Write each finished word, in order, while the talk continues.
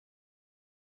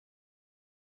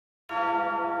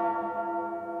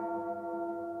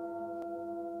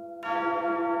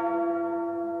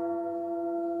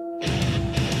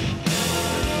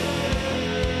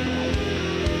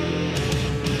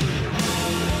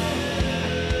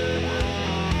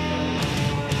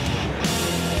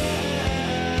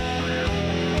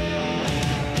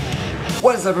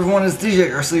What is up everyone, it's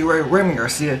DJ Garcia, Raymond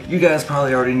Garcia. You guys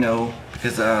probably already know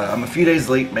because I'm a few days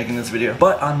late making this video.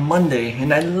 But on Monday,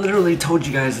 and I literally told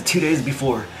you guys 2 days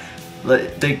before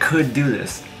that they could do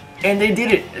this. And they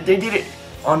did it.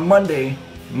 On Monday,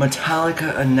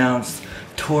 Metallica announced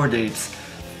tour dates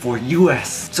for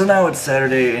US. So now it's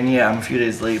Saturday, and yeah, I'm a few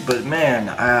days late, but man,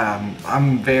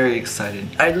 I'm very excited.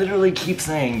 I literally keep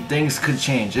saying things could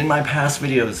change. In my past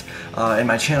videos, in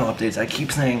my channel updates, I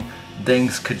keep saying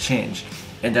things could change.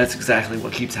 And that's exactly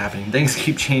what keeps happening. Things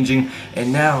keep changing,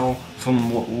 and now,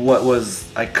 from what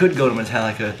was, I could go to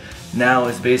Metallica, now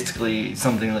is basically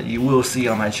something that you will see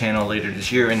on my channel later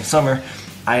this year in the summer.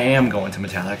 I am going to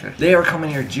Metallica. They are coming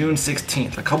here June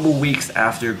 16th, a couple weeks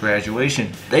after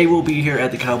graduation. They will be here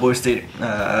at the Cowboy Stadium,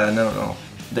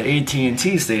 the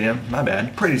at&t Stadium, my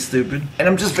bad, pretty stupid. And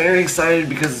I'm just very excited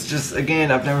because it's just,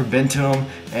 again, I've never been to them,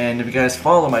 and if you guys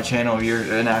follow my channel, if you're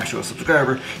an actual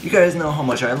subscriber, you guys know how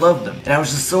much I love them. And I was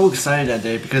just so excited that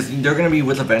day because they're going to be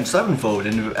with Avenged Sevenfold,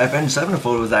 and Avenged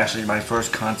Sevenfold was actually my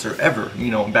first concert ever,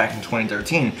 you know, back in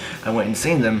 2013. I went and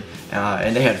seen them,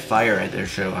 and they had fire at their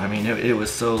show. I mean, it was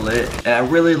so lit. And I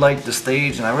really liked the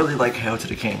stage, and I really like Hail to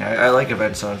the King. I like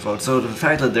Avenged Sevenfold, so the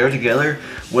fact that they're together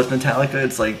with Metallica,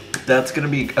 it's like, that's gonna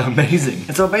be amazing.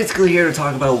 And so I'm basically here to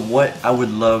talk about what I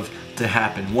would love to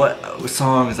happen, what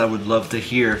songs I would love to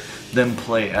hear them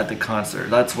play at the concert.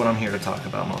 That's what I'm here to talk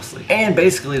about mostly. And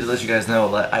basically to let you guys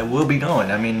know that I will be going.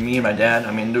 I mean, me and my dad,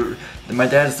 I mean, my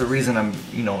dad's the reason I'm,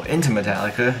 you know, into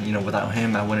Metallica. You know, without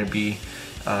him, I wouldn't be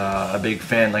a big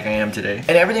fan like I am today.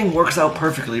 And everything works out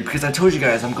perfectly because I told you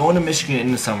guys I'm going to Michigan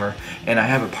in the summer, and I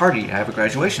have a party, I have a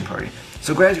graduation party.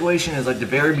 So graduation is like the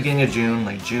very beginning of June,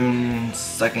 like June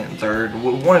 2nd,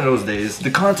 3rd, one of those days.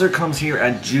 The concert comes here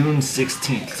at June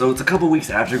 16th, so it's a couple weeks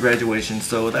after graduation,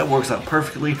 so that works out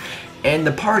perfectly. And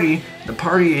the party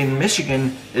in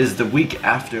Michigan is the week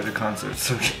after the concert,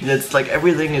 so it's like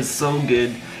everything is so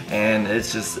good, and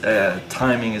it's just,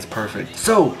 timing is perfect.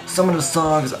 So, some of the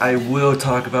songs I will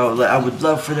talk about, I would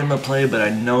love for them to play, but I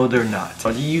know they're not.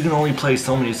 You can only play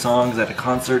so many songs at a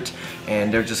concert,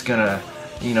 and they're just gonna,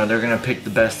 you know, they're gonna pick the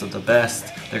best of the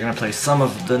best. They're gonna play some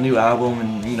of the new album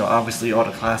and, you know, obviously all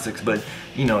the classics, but,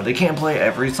 you know, they can't play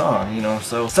every song, you know.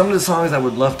 So some of the songs I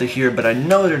would love to hear, but I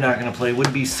know they're not gonna play,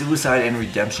 would be Suicide and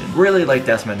Redemption. Really like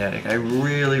That's Magnetic. I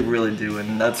really do,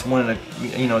 and that's one of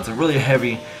the, you know, it's a really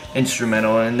heavy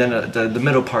instrumental, and then the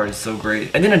middle part is so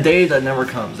great. And then A Day That Never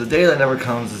Comes. A Day That Never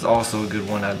Comes is also a good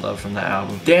one I love from that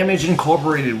album. Damage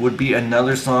Incorporated would be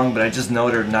another song, but I just know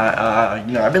they're not,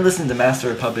 you know, I've been listening to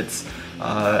Master of Puppets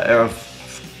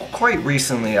quite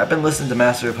recently. I've been listening to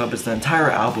Master of Puppets, the entire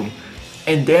album,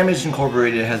 and Damage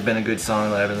Incorporated has been a good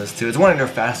song that I've been listening to. It's one of their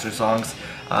faster songs,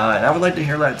 and I would like to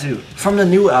hear that too. From the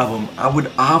new album, I would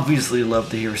obviously love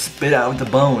to hear Spit Out the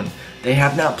Bone. They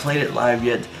have not played it live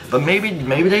yet, but maybe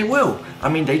they will. I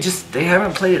mean, they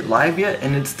haven't played it live yet,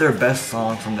 and it's their best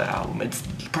song from the album. It's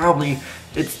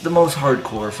the most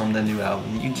hardcore from the new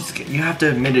album. You have to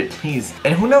admit it, please.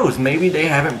 And who knows, maybe they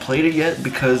haven't played it yet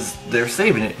because they're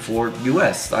saving it for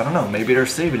US. I don't know, maybe they're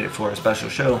saving it for a special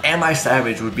show. Am I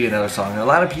Savage would be another song. A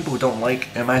lot of people don't like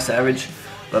Am I Savage,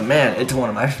 but man, it's one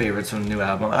of my favorites from the new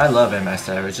album. I love Am I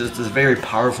Savage. It's a very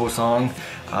powerful song,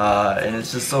 and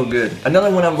it's just so good. Another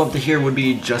one I would love to hear would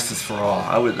be Justice for All.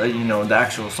 I would, you know, the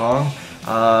actual song.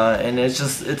 And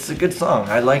it's a good song.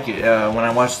 I like it. When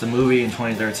I watched the movie in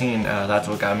 2013, that's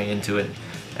what got me into it.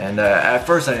 And at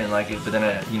first I didn't like it, but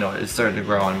then you know, it started to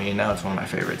grow on me, and now it's one of my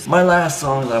favorites. My last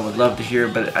song that I would love to hear,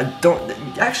 but I don't,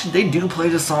 actually they do play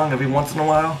this song every once in a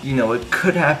while. You know, it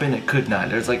could happen, it could not.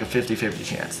 There's like a 50-50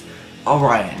 chance.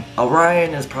 Orion.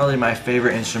 Orion is probably my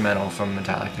favorite instrumental from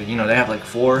Metallica. You know, they have like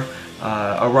 4.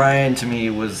 Orion to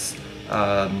me was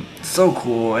so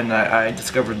cool, and I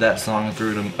discovered that song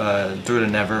through the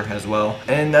Never as well,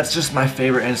 and that's just my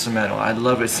favorite instrumental. I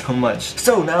love it so much.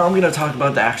 So now I'm gonna talk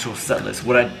about the actual set list,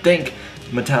 what I think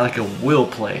Metallica will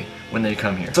play when they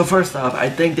come here. So first off, I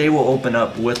think they will open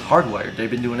up with Hardwired. They've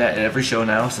been doing that at every show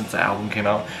now since the album came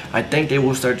out. I think they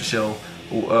will start the show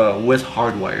with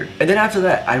Hardwired. And then after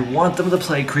that, I want them to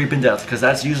play Creepin' Death, because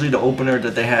that's usually the opener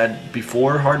that they had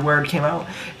before Hardwired came out.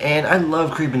 And I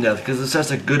love Creepin' Death because it's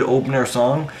just a good opener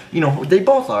song. You know, they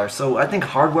both are. So I think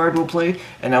Hardwired will play,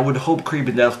 and I would hope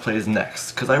Creepin' Death plays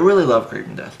next, because I really love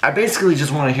Creepin' Death. I basically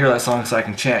just want to hear that song so I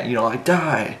can chant, you know, like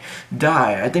die,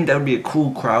 die. I think that would be a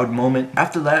cool crowd moment.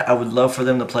 After that, I would love for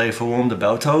them to play For Whom the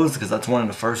Bell Tolls, because that's one of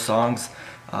the first songs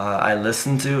I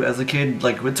listened to as a kid.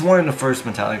 Like, it's one of the first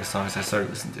Metallica songs I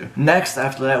started listening to. Next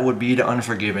after that would be The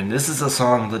Unforgiven. This is a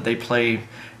song that they play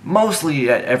mostly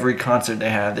at every concert they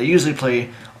have. They usually play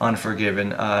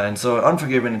Unforgiven. And so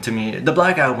Unforgiven to me, the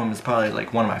Black Album is probably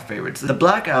like one of my favorites. The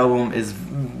Black Album is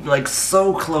like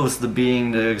so close to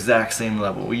being the exact same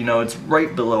level. You know, it's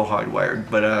right below Hardwired.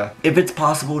 But if it's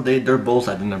possible, they're both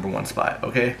at the #1 spot.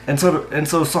 Okay. And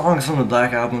so songs from the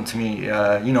Black Album to me,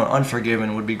 you know,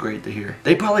 Unforgiven would be great to hear.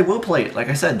 They probably will play it. Like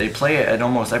I said, they play it at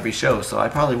almost every show, so I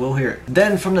probably will hear it.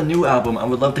 Then from the new album, I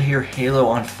would love to hear Halo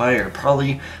on Fire.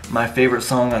 Probably my favorite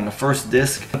song on the first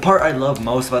disc. The part I love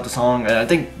most about the song, and I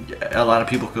think a lot of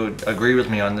people could agree with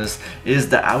me on this, is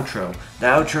the outro. The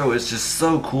outro is just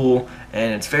so cool,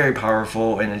 and it's very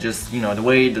powerful, and it just, you know, the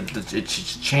way that it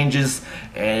changes,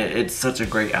 and it's such a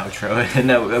great outro.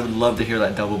 And I would love to hear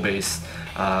that double bass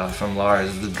from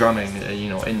Lars, the drumming, you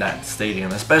know, in that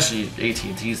stadium, especially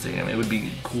at&t Stadium. It would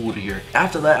be cool to hear.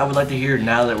 After that, I would like to hear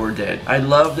Now That We're Dead. I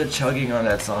love the chugging on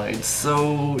that song.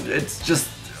 It's just,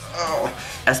 oh,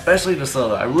 especially the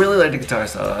solo. I really like the guitar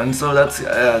solo, and so that's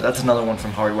another one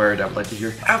from Hardwired I would like to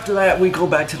hear. After that, we go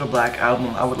back to the Black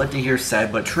Album. I would like to hear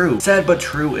Sad But True. Sad But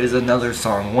True is another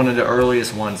song, one of the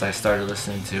earliest ones I started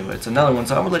listening to. It's another one,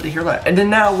 so I would like to hear that. And then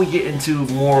now we get into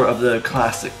more of the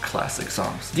classic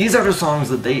songs. These are the songs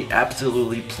that they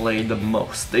absolutely play the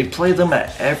most. They play them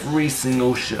at every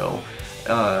single show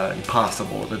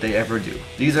possible that they ever do.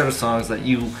 These are the songs that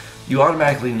you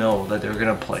automatically know that they're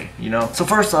gonna play, you know? So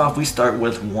first off, we start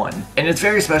with One. And it's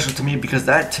very special to me because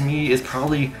that to me is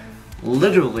probably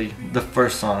literally the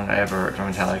first song I ever heard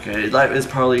from Metallica. It's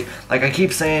probably, like I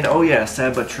keep saying, oh yeah,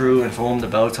 Sad But True and For Whom the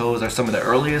Bell Tolls are some of the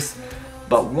earliest,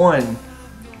 but One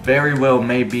very well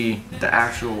may be the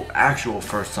actual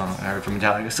first song I heard from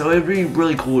Metallica. So it'd be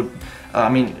really cool. I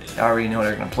mean, I already know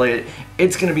they're gonna play it.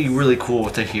 It's gonna be really cool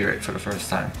to hear it for the first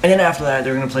time. And then after that,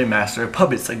 they're gonna play Master of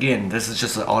Puppets. Again, this is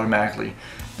just automatically.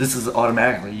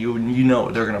 You know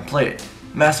they're gonna play it.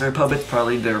 Master of Puppets,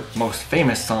 probably their most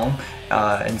famous song,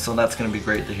 and so that's gonna be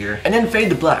great to hear. And then Fade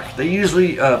to Black. They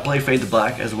usually play Fade to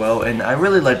Black as well, and I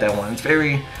really like that one. It's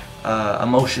very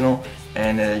emotional.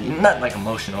 And not like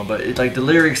emotional, but it's like the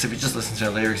lyrics, if you just listen to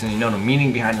the lyrics and you know the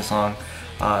meaning behind the song,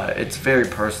 it's very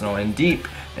personal and deep,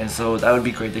 and so that would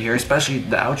be great to hear, especially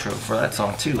the outro for that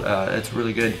song too. It's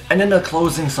really good. And then the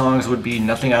closing songs would be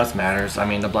Nothing Else Matters, I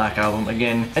mean the Black Album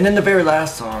again, and then the very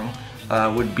last song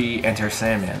would be Enter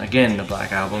Sandman, again the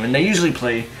Black Album, and they usually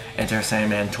play Enter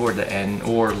Sandman toward the end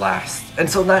or last. And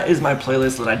so that is my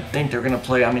playlist that I think they're gonna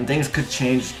play. I mean, things could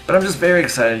change, but I'm just very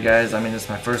excited, guys. I mean, it's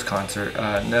my first concert,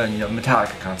 no, you know,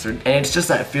 Metallica concert, and it's just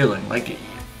that feeling, like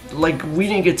we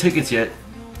didn't get tickets yet,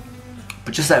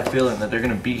 but just that feeling that they're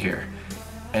gonna be here,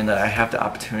 and that I have the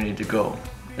opportunity to go.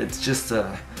 It's just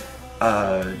yeah,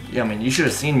 I mean, you should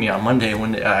have seen me on Monday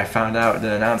when I found out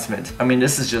the announcement. I mean,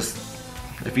 this is just,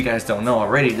 if you guys don't know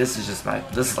already, this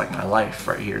is like my life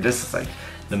right here. This is like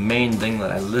the main thing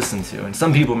that I listen to. And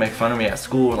some people make fun of me at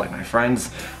school, like my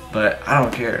friends, but I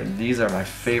don't care. These are my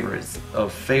favorites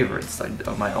of favorites, like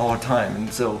of my all time.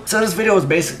 And so this video is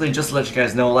basically just to let you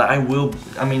guys know that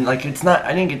I mean, like, it's not,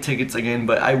 I didn't get tickets again,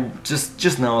 but I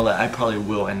just know that I probably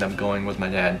will end up going with my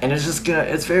dad. And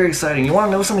it's very exciting. You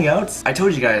wanna know something else? I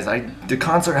told you guys, the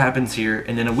concert happens here,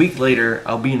 and then a week later,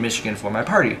 I'll be in Michigan for my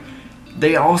party.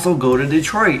 They also go to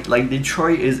Detroit. Like,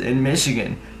 Detroit is in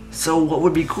Michigan. So what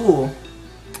would be cool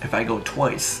if I go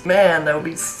twice? Man, that would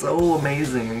be so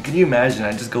amazing. And can you imagine?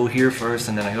 I just go here first,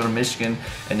 and then I go to Michigan,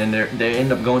 and then they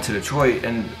end up going to Detroit.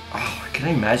 And oh, can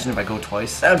you imagine if I go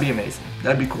twice? That'd be amazing.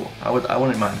 That'd be cool. I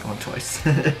wouldn't mind going twice.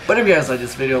 But if you guys like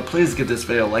this video, please give this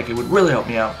video a like. It would really help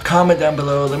me out. Comment down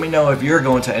below. Let me know if you're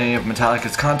going to any of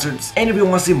Metallica's concerts. And if you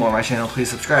want to see more on my channel, please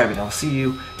subscribe, and I'll see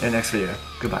you in the next video.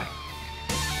 Goodbye.